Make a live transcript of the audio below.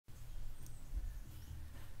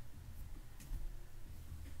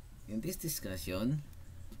in this discussion,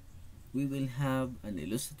 we will have an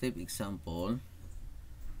illustrative example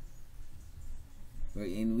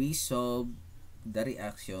wherein we solve the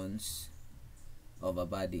reactions of a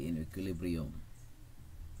body in equilibrium.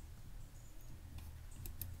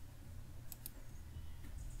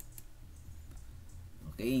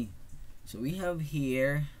 Okay, so we have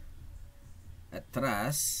here a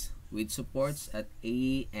truss with supports at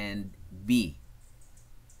A and B.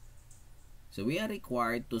 So we are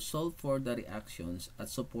required to solve for the reactions at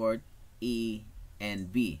support A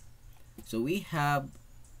and B. So we have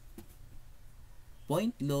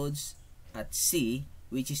point loads at C,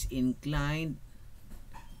 which is inclined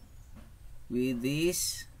with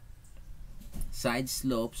these side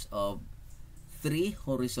slopes of 3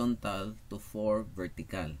 horizontal to 4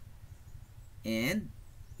 vertical. And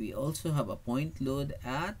we also have a point load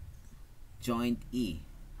at joint E,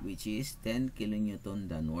 which is 10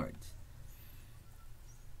 kilonewton downwards.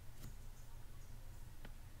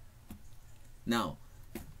 Now,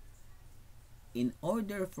 in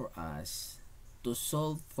order for us to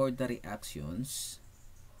solve for the reactions,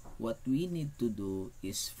 what we need to do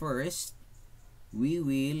is first, we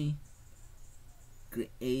will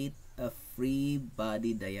create a free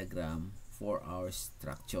body diagram for our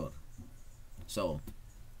structure. So,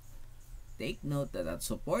 take note that at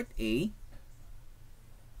support A,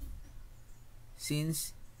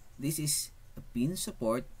 since this is a pin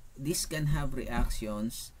support, this can have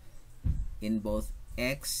reactions in both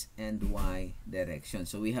X and Y direction.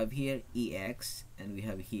 So we have here EX and we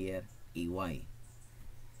have here EY.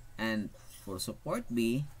 And for support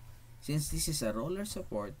B, since this is a roller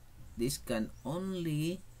support, this can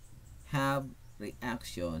only have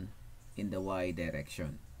reaction in the Y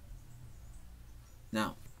direction.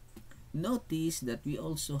 Now, notice that we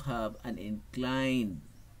also have an inclined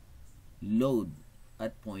load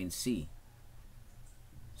at point C.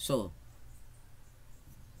 So,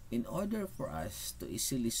 in order for us to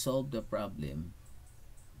easily solve the problem,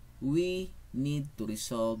 we need to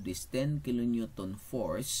resolve this 10 kilonewton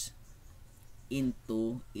force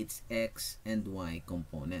into its X and Y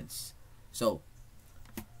components. So,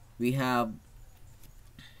 we have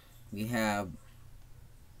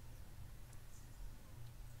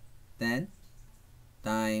 10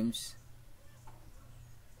 times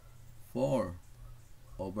 4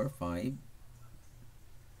 over 5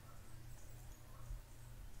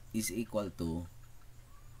 is equal to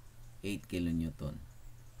 8 kilonewton.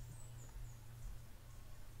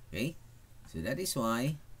 Okay, so that is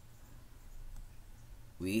why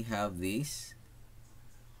we have this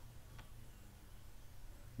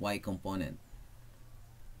Y component,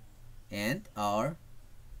 and our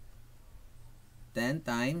 10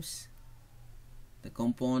 times the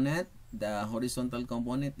component, the horizontal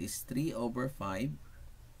component is 3 over 5.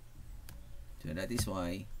 So that is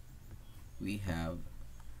why we have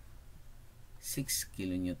 6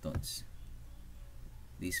 kilonewtons,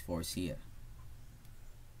 this force here.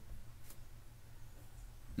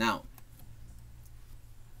 Now,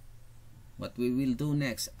 what we will do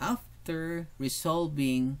next, after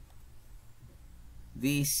resolving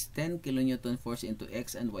this 10 kilonewton force into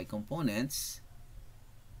X and Y components,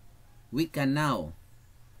 we can now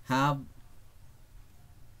have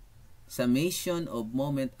summation of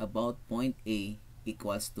moment about point A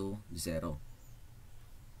equals to 0.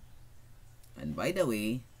 And by the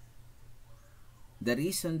way, the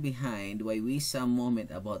reason behind why we sum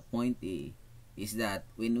moment about point A is that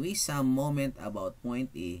when we sum moment about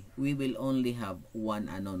point A, we will only have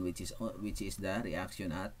one unknown, which is the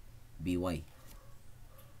reaction at BY.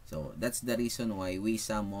 So that's the reason why we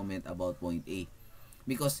sum moment about point A.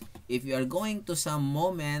 Because if you are going to sum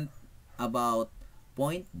moment about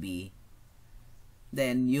point B,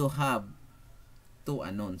 then you have two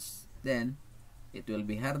unknowns. Then it will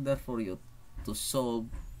be harder for you to solve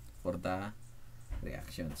for the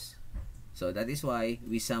reactions. So that is why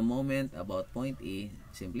we sum moment about point A,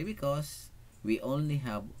 simply because we only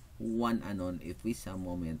have one unknown if we sum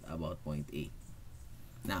moment about point A.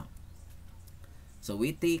 Now, so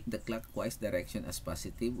we take the clockwise direction as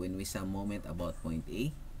positive when we sum moment about point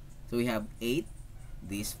A. So we have 8,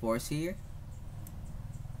 this force here.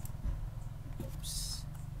 Oops.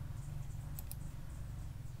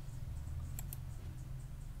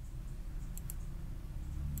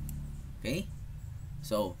 Okay,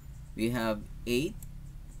 so we have 8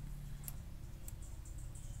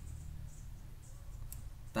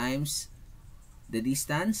 times the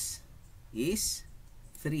distance is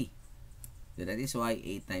 3. So that is why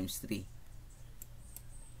 8 times 3.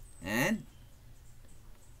 And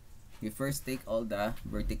we first take all the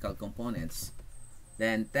vertical components.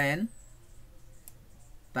 Then 10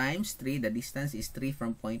 times 3, the distance is 3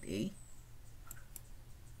 from point A.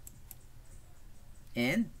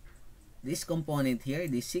 And this component here,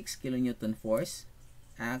 the 6 kilonewton force,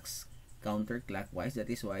 acts counterclockwise. That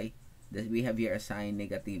is why we have here a sign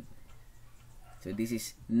negative. So this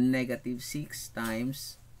is negative 6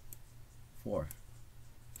 times 4.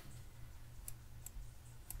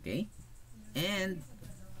 Okay? And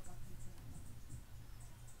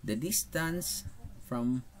the distance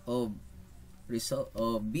from of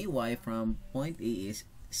BY from point A is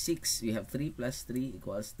 6. We have 3 plus 3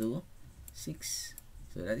 equals to 6.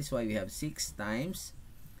 So that is why we have 6 times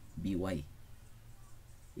BY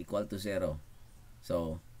equal to 0.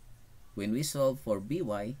 So when we solve for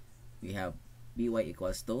BY, we have BY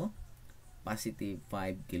equals to positive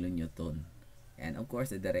 5 kilonewton. And of course,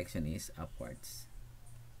 the direction is upwards.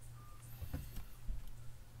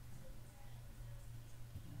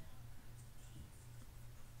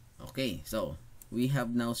 Okay, so we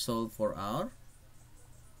have now solved for our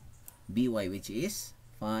BY, which is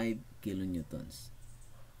 5 kilonewtons.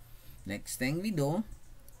 Next thing we do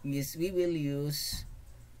is we will use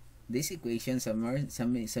this equation,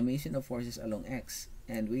 summation of forces along X,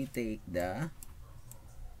 and we take the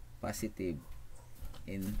positive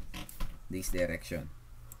in this direction,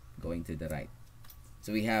 going to the right.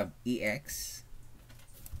 So we have EX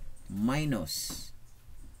minus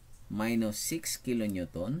 6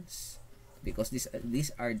 kilonewtons, because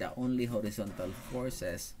these are the only horizontal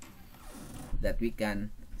forces that we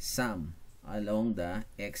can sum along the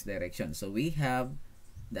X direction. So we have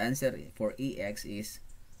the answer for EX is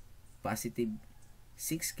positive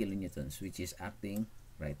 6 kilonewtons, which is acting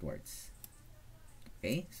rightwards.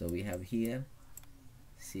 Okay, so we have here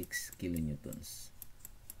 6 kilonewtons.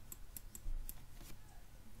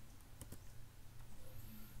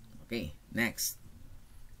 Okay, next.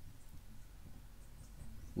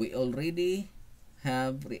 We already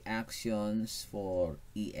have reactions for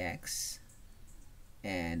EX,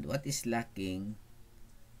 and what is lacking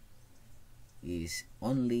is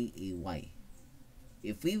only EY.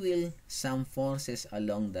 If we will sum forces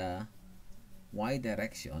along the Y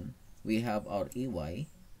direction, we have our EY,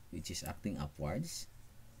 which is acting upwards,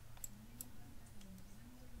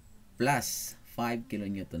 plus 5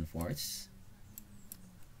 kilonewton force,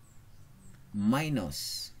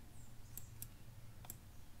 minus,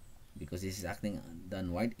 because this is acting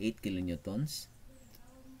downward, 8 kilonewtons,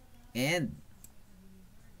 and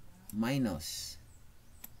minus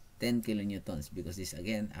 10 kilonewtons, because this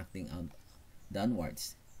again acting out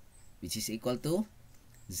downwards, which is equal to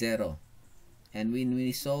 0. And when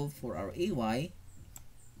we solve for our EY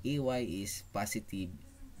is positive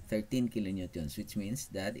 13 kilonewtons, which means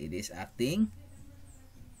that it is acting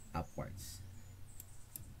upwards.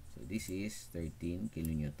 So this is 13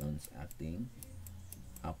 kilonewtons acting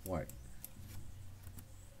upward.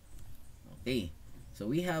 Okay, so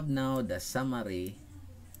we have now the summary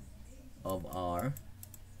of our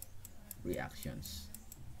reactions.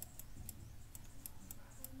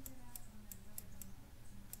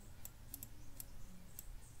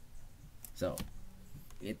 So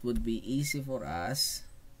it would be easy for us,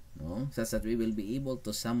 no, such that we will be able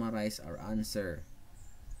to summarize our answer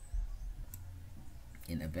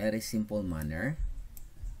in a very simple manner.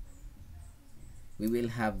 We will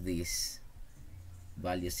have these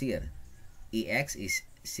values here. EX is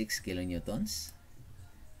 6 kilonewtons,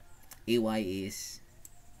 EY is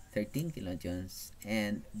 13 kilonewtons,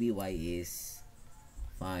 and BY is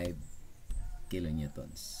 5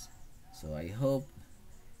 kilonewtons. So I hope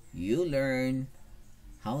you learn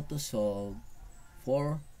how to solve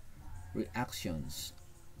for reactions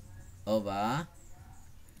of a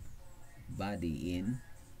body in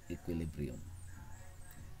equilibrium.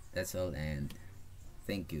 That's all, and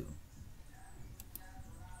thank you.